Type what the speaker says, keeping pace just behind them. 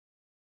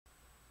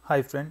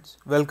Hi friends,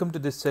 welcome to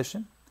this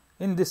session.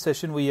 In this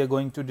session we are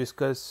going to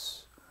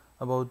discuss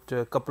about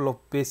a couple of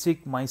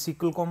basic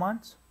MySQL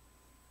commands.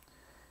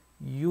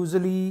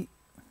 Usually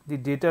the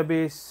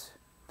database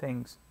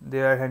things, they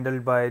are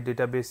handled by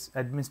database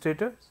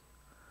administrators,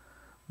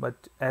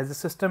 but as a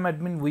system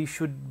admin we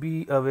should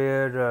be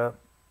aware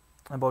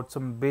about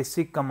some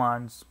basic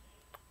commands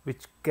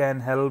which can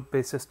help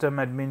a system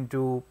admin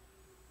to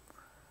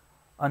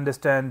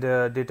understand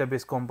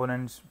database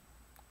components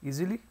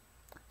easily.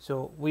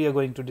 So we are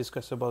going to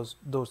discuss about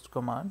those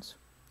commands.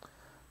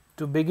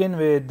 To begin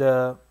with,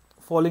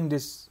 following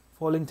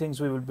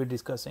things we will be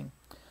discussing.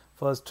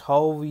 First,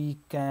 how we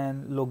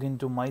can log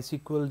into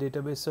MySQL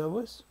database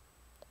servers.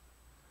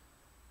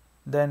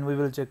 Then we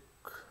will check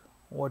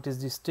what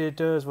is the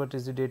status, what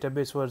is the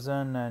database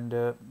version,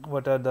 and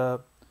what are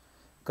the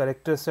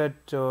character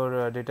set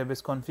or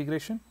database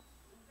configuration.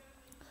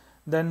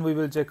 Then we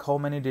will check how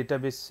many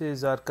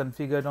databases are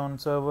configured on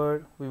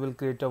server. We will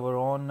create our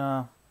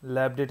own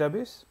lab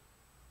database.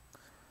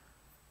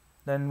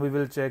 Then we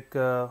will check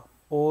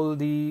all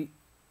the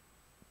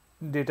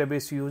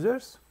database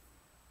users.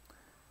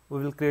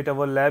 We will create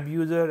our lab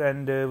user,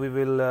 and we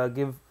will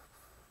give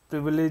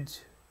privilege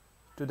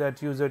to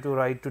that user to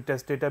write to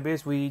test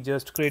database we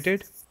just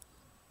created.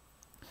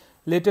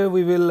 Later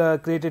we will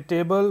create a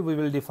table, we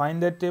will define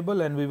that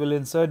table, and we will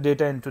insert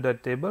data into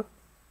that table.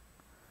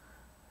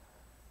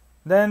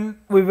 Then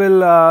we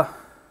will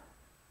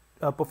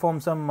perform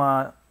some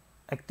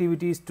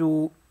activities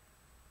to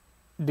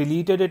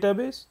delete a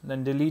database,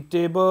 then delete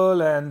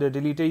table and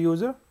delete a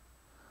user.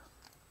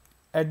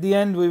 At the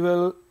end we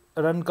will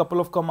run a couple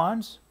of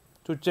commands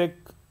to check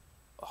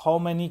how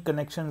many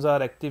connections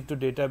are active to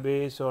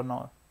database or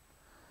not.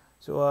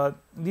 So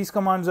these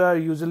commands are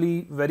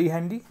usually very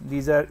handy.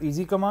 These are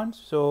easy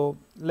commands. So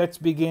let's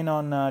begin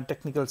on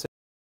technical section.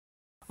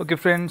 Okay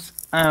friends,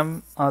 I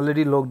am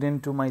already logged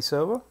into my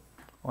server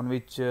on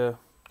which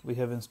we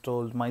have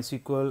installed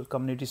MySQL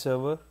community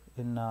server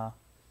in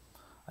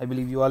I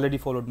believe you already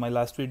followed my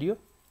last video.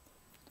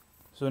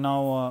 So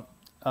now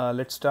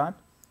let's start.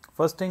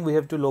 First thing, we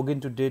have to log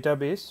into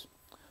database.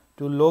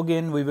 To log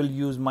in we will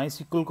use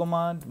MySQL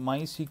command.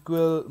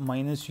 MySQL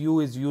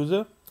 -u is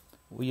user.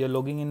 We are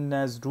logging in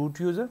as root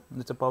user.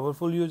 That's a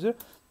powerful user.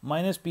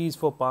 -p is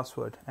for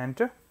password.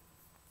 Enter.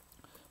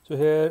 So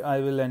here I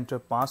will enter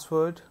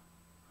password.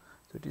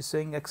 So it is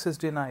saying access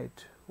denied.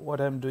 What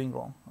I am doing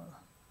wrong?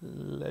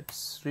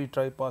 Let's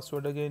retry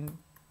password again.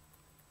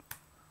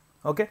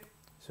 Okay.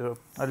 So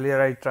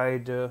earlier I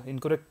tried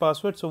incorrect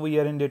password. So we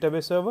are in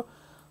database server.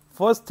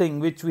 First thing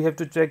which we have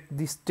to check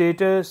the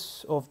status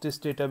of this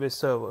database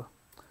server.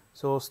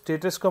 So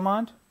status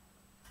command.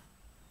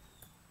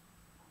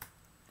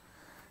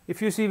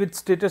 If you see with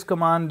status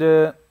command,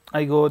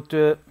 I got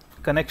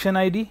connection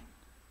ID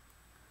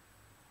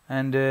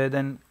and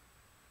then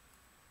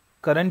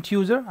current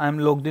user. I am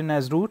logged in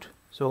as root,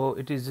 so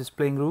it is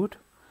displaying root.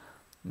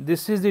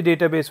 This is the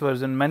database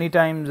version. Many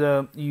times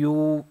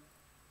you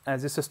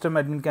as a system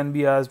admin can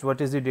be asked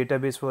what is the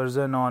database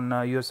version on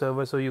your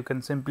server, so you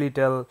can simply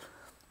tell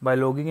by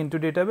logging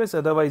into database.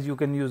 Otherwise you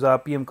can use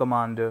rpm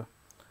command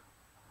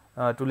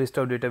to list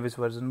out database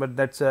version, but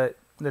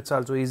that's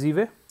also easy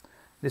way.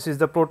 This is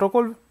the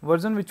protocol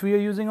version which we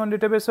are using on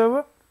database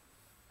server.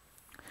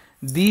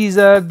 These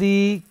are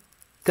the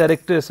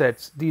character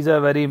sets. These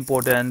are very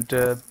important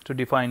to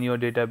define your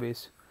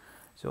database.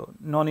 So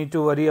no need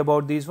to worry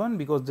about these one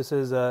because this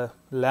is a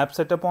lab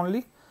setup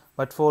only.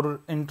 But for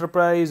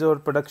enterprise or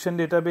production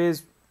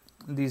database,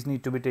 these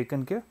need to be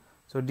taken care.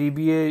 So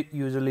DBA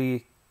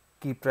usually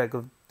keep track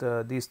of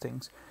these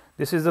things.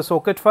 This is the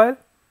socket file,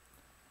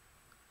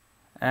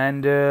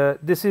 and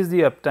this is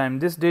the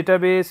uptime. This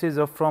database is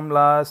from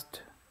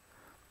last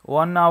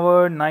 1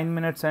 hour, 9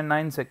 minutes and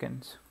 9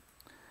 seconds.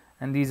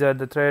 And these are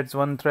the threads,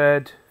 one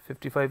thread,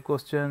 55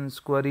 questions,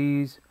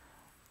 queries,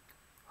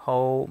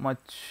 how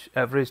much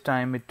average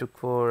time it took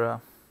for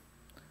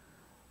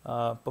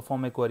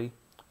perform a query.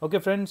 Okay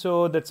friends,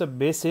 so that's a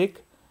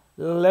basic.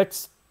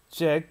 Let's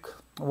check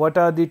what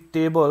are the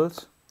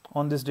tables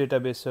on this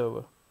database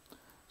server.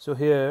 So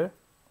here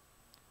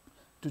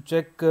to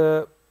check,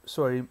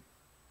 sorry,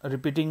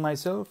 repeating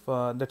myself,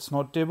 that's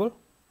not table,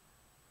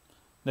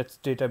 that's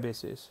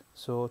databases.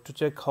 So to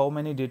check how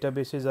many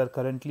databases are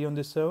currently on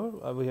this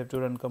server, we have to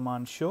run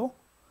command show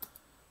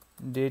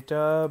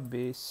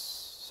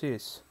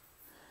databases.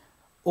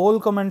 All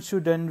commands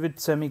should end with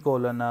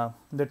semicolon.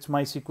 That's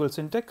MySQL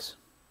syntax.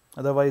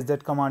 Otherwise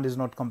that command is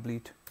not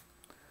complete.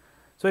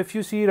 So if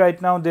you see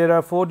right now there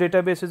are 4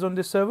 databases on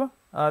this server.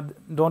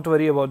 Don't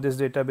worry about this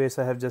database,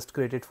 I have just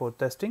created for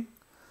testing.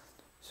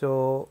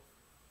 So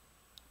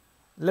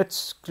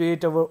let's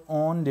create our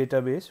own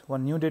database,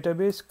 one new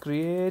database,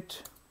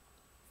 create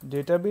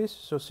database.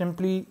 So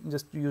simply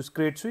just use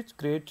create switch,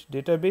 create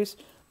database,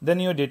 then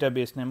your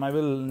database name. I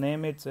will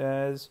name it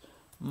as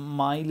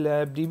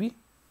mylabdb.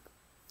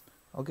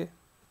 Okay,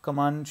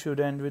 command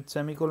should end with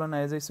semicolon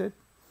as I said.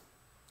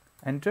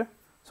 Enter.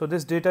 So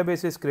this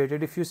database is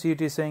created. If you see,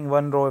 it is saying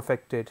 1 row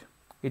affected.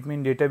 It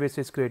means database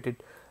is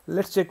created.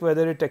 Let's check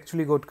whether it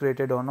actually got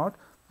created or not.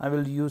 I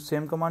will use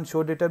same command,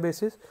 show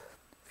databases.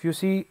 If you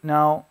see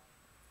now,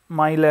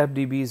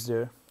 MyLabDB is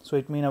there, so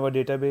it means our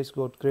database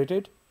got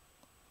created.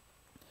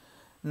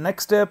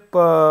 Next step,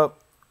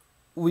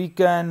 we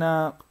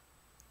can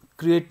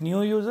create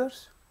new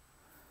users.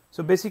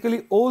 So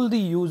basically all the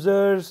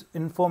users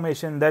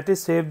information that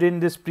is saved in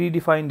this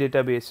predefined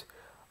database.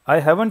 I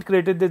haven't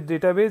created this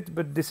database,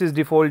 but this is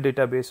default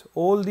database.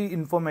 All the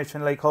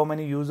information like how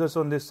many users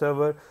on this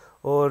server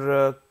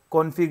or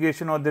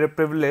configuration or their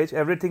privilege,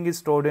 everything is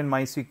stored in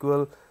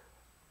MySQL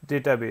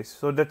database.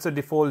 So that's a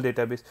default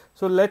database.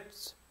 So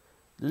let's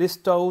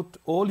list out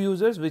all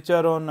users which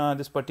are on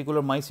this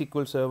particular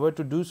MySQL server.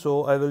 To do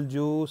so, I will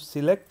do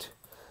select.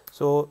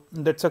 So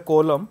that's a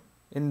column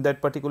in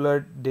that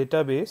particular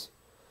database.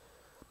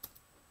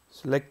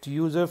 Select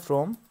user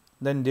from,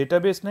 then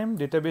database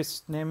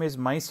name is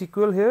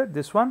MySQL here,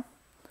 this one.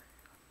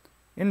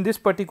 In this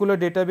particular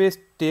database,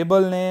 table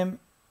name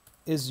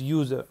is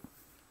user,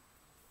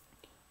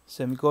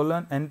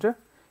 semicolon, enter.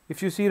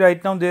 If you see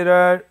right now there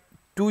are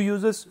 2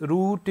 users,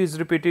 root is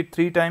repeated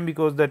 3 times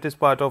because that is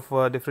part of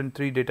different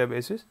 3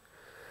 databases,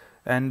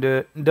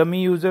 and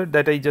dummy user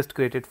that I just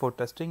created for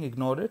testing,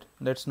 ignore it,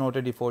 that's not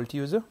a default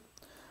user.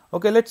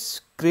 Okay, let's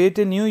create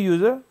a new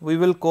user, we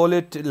will call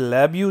it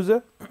lab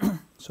user.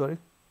 Sorry.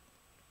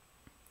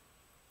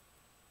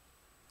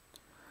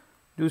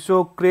 Do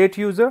so, create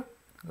user,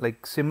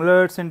 like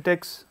similar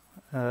syntax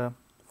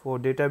for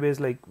database,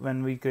 like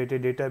when we create a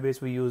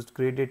database we used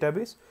create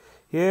database.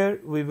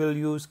 Here we will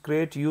use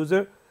create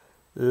user,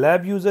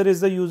 lab user is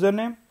the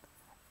username,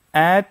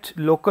 at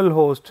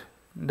localhost,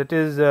 that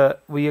is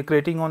we are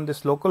creating on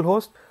this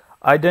localhost,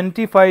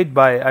 identified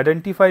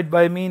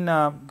by mean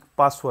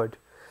password.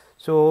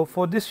 So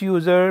for this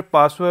user,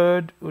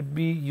 password would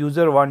be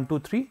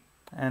user123,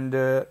 and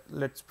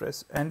let's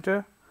press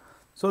enter.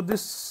 So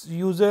this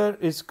user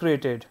is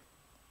created.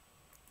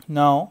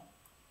 Now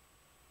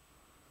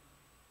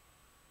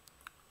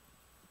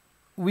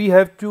we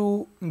have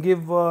to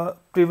give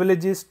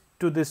privileges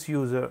to this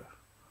user,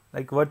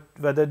 like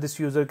whether this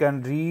user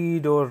can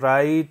read or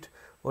write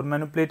or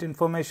manipulate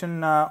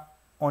information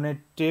on a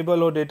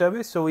table or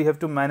database. So we have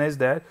to manage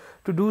that.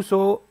 To do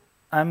so,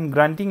 I am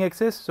granting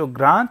access. So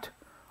grant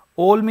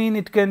all mean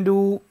it can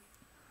do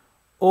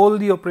all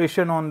the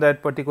operation on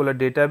that particular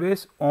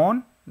database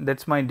on,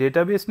 that's my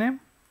database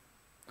name.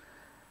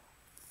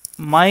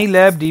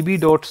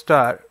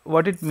 MyLabDB.star,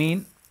 what it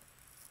mean,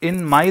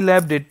 in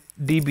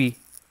MyLabDB,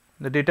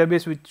 the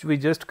database which we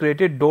just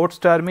created, dot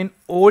star mean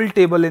all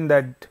table in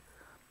that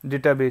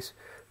database,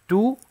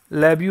 to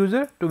lab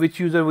user, to which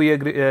user we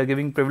are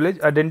giving privilege,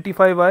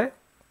 identify by,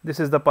 this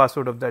is the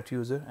password of that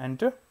user,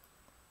 enter.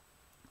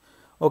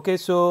 Okay,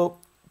 so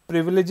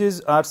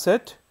privileges are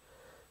set.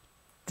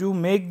 To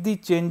make the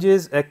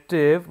changes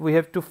active, we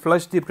have to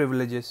flush the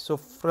privileges. So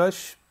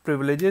flush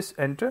privileges,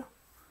 enter.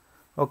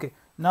 Okay,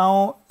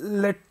 now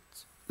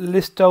let's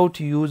list out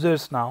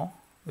users now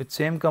with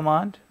same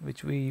command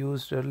which we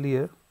used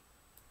earlier.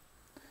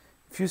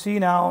 If you see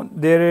now,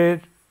 there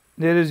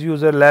is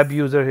user, lab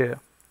user here.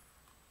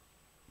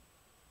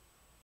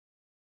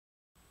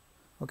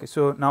 Okay,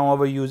 so now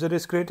our user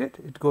is created,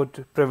 it got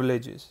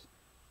privileges.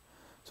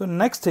 So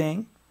next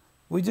thing,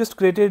 we just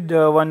created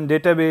one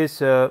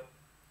database,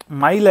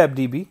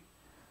 MyLabDB.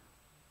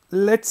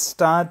 Let's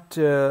start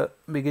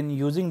begin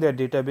using that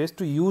database.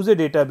 To use a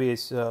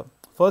database,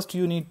 first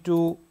you need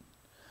to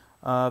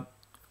go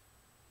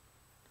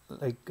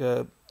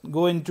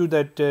into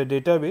that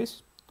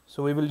database.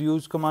 So we will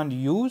use command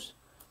use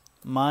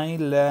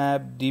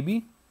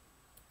MyLabDB.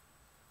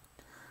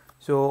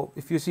 So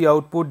if you see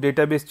output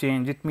database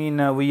change, it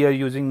means we are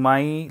using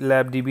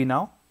MyLabDB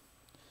now.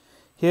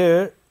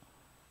 Here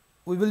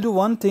we will do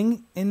one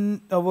thing,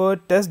 in our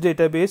test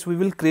database we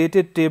will create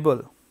a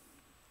table.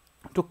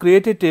 To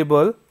create a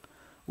table,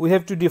 we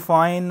have to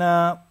define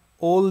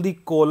all the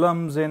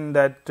columns in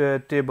that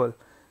table.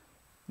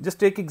 Just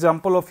take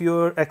example of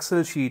your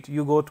Excel sheet,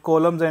 you got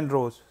columns and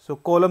rows. So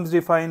columns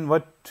define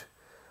what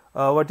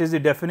is the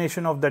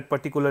definition of that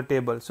particular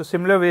table. So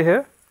similar way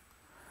here,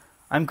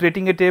 I am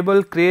creating a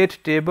table,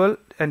 create table,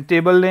 and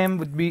table name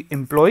would be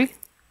employee,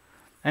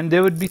 and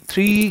there would be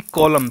 3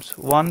 columns.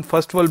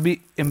 First will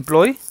be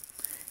employee,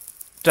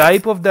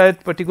 type of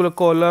that particular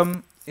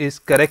column is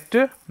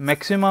character,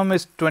 maximum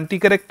is 20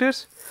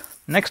 characters.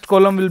 Next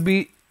column will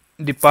be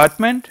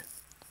department,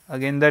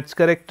 again that's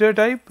character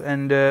type,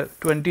 and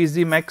 20 is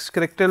the max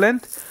character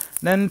length.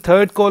 Then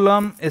third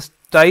column is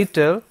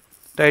title,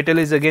 title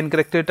is again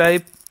character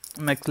type,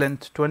 max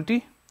length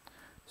 20.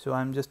 So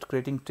I am just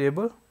creating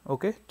table.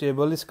 Okay,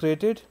 table is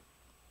created.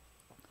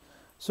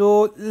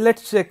 So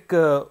let's check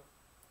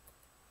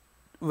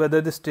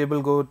whether this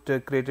table got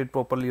created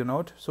properly or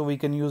not. So we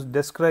can use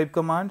describe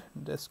command,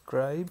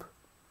 describe,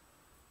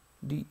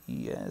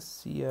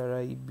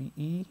 DESCRIBE,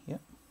 yeah,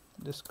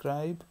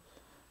 describe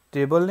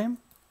table name,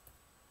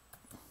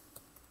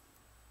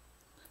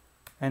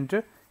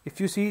 enter. If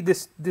you see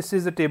this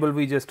is the table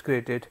we just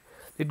created.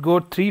 It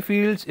got 3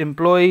 fields,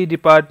 employee,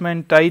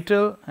 department,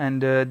 title,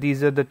 and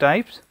these are the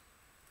types.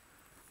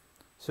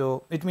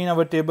 So it means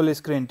our table is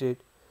created.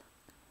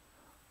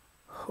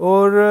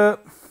 Or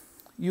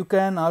you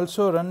can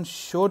also run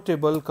show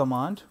table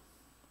command,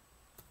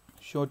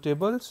 show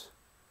tables,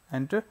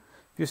 enter.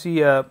 If you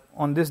see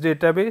on this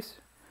database,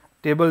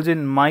 tables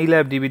in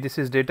MyLabDB, this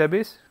is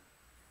database,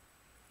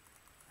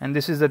 and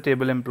this is the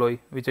table employee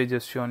which I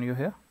just shown you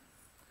here.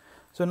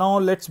 So now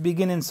let's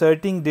begin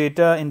inserting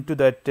data into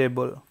that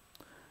table.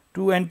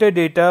 To enter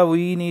data,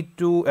 we need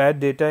to add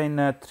data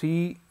in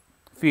 3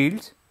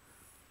 fields.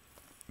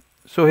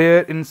 So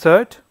here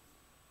insert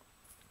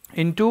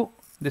into,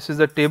 this is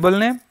the table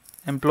name,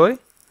 employee.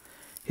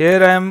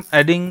 Here I am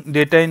adding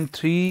data in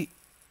 3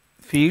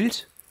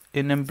 fields,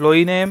 in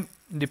employee name,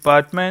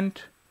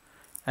 department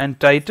and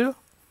title.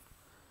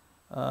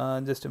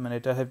 Just a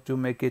minute, I have to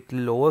make it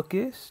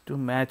lowercase to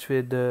match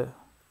with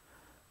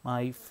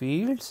my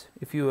fields.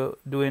 If you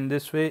do in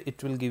this way,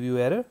 it will give you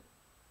error.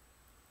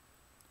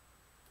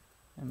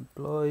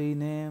 Employee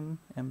name,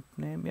 emp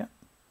name, yeah.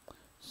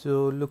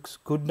 So looks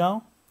good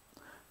now.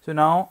 So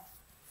now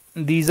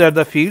these are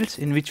the fields,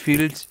 in which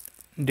fields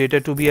data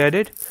to be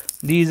added.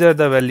 These are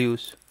the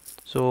values.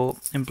 So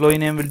employee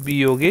name will be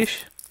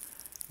Yogesh,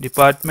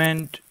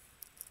 department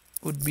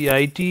would be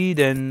IT,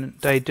 then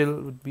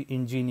title would be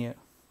engineer.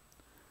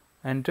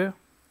 Enter.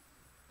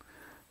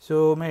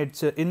 So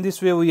mates, in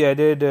this way we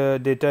added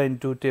data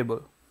into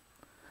table.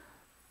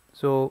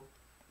 So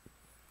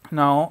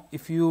now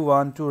if you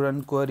want to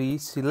run query,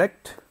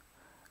 select,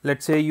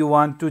 let's say you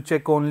want to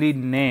check only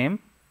name,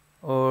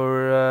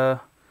 or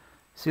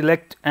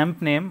select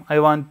emp name. I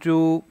want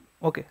to,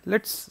 okay,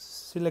 let's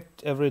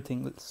select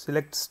everything.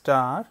 Select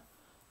star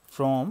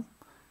from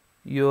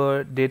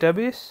your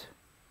database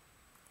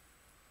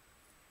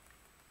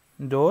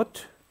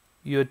dot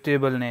your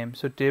table name.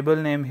 So table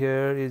name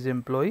here is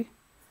employee,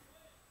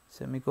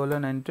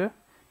 semicolon, enter.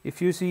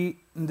 If you see,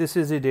 this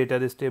is the data,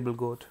 this table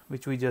got,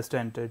 which we just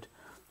entered.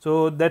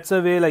 So that's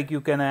a way like you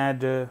can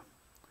add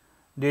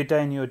data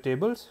in your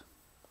tables.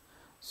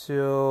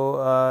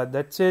 So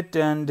that's it.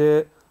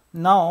 And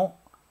now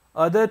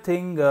other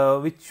thing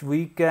which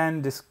we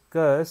can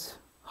discuss,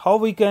 how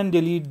we can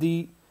delete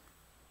the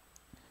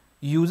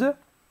user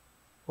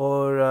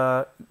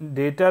or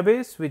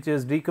database which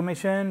is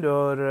decommissioned,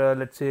 or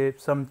let's say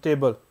some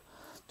table.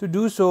 To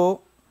do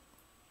so,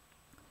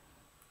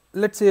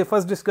 let's say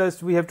first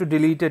discussed, we have to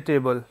delete a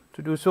table.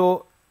 To do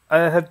so, I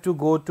have to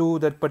go to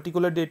that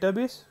particular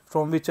database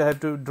from which I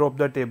have to drop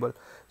the table.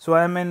 So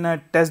I am in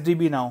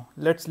testDB now.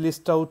 Let's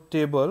list out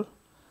table,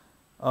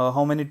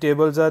 how many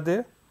tables are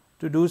there.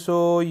 To do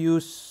so,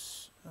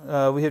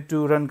 we have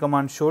to run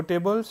command show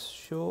tables,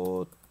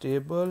 show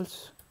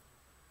tables.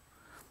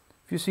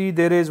 If you see,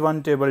 there is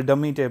one table,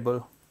 dummy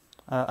table.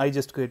 I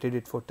just created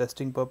it for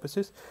testing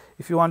purposes.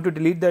 If you want to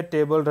delete that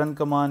table, run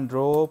command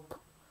drop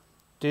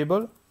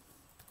table,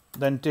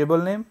 then table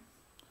name,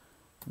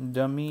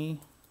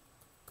 dummy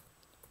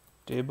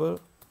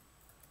table.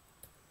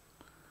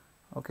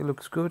 Okay,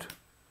 looks good.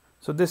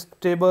 So this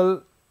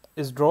table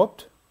is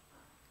dropped.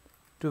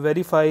 To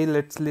verify,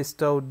 let's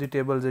list out the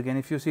tables again.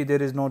 If you see,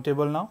 there is no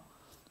table now.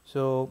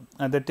 So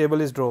the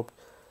table is dropped.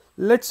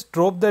 Let's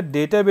drop the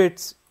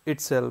database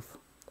itself,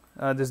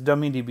 this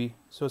dummy DB.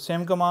 So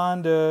same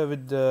command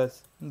with the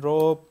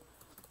drop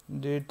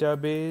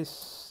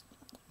database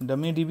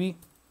dummy DB,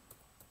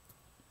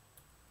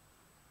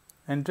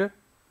 enter.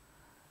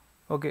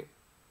 Okay,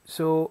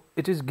 so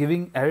it is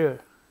giving error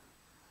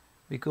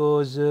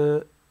because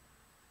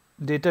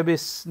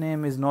database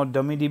name is not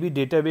dummy DB,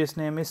 database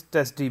name is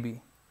testDB,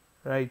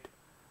 right?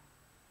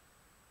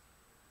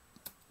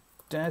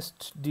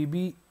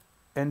 TestDB,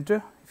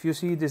 enter. If you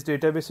see, this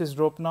database is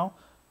dropped now.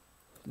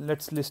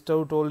 Let's list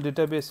out all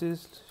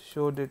databases,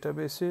 show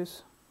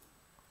databases.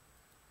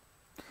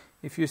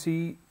 If you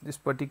see, this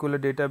particular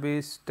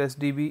database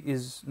testDB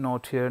is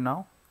not here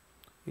now,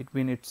 it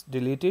means it's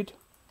deleted.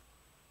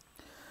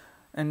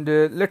 And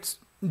let's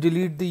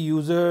delete the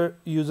user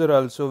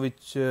also,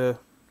 which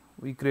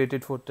we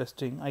created for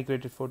testing. I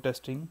created for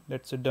testing.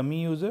 That's a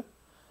dummy user.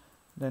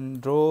 Then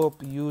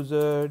drop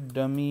user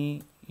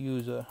dummy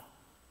user,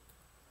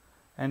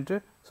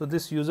 enter. So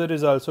this user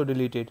is also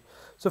deleted.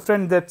 So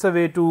friend, that's a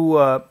way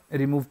to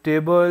remove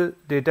table,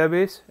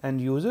 database and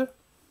user.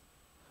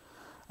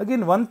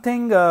 Again, one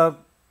thing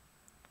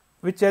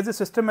which as a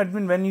system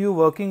admin, when you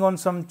working on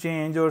some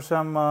change or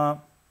some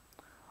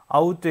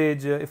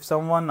outage, if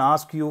someone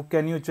asks you,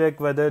 can you check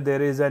whether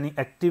there is any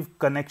active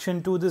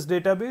connection to this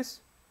database,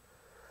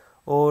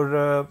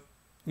 or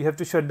you have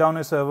to shut down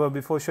a server.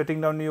 Before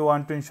shutting down, you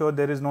want to ensure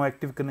there is no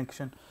active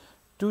connection.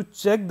 To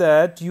check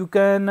that, you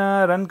can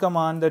run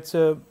command, that's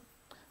a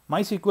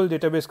MySQL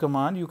database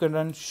command. You can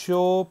run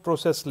show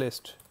process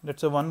list.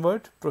 That's a one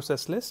word,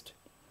 process list,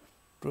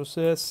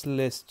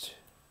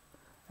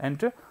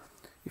 enter.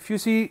 If you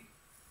see,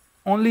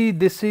 only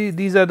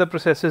these are the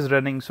processes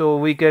running, so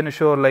we can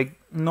assure like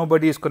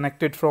nobody is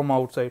connected from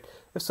outside.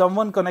 If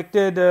someone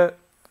connected,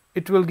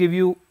 it will give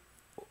you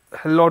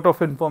a lot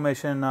of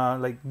information,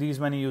 like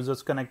these many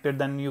users connected.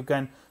 Then you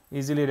can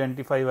easily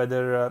identify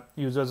whether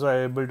users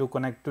are able to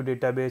connect to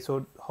database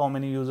or how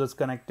many users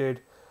connected.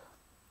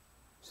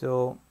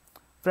 So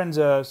friends,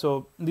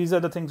 so these are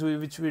the things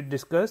which we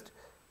discussed.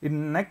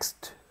 In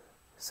next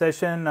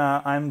session,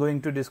 I am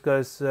going to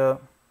discuss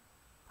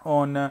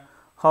on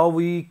how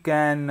we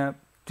can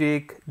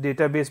take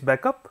database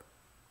backup,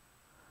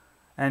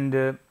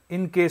 and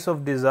in case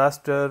of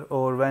disaster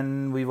or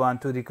when we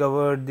want to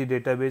recover the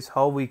database,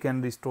 how we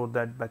can restore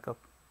that backup.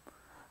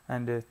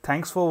 And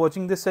thanks for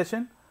watching this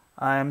session.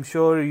 I am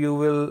sure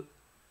you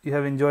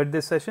have enjoyed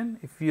this session.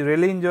 If you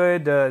really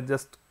enjoyed,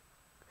 just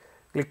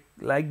click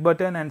like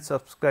button and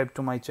subscribe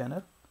to my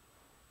channel.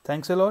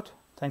 Thanks a lot.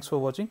 Thanks for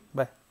watching.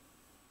 Bye.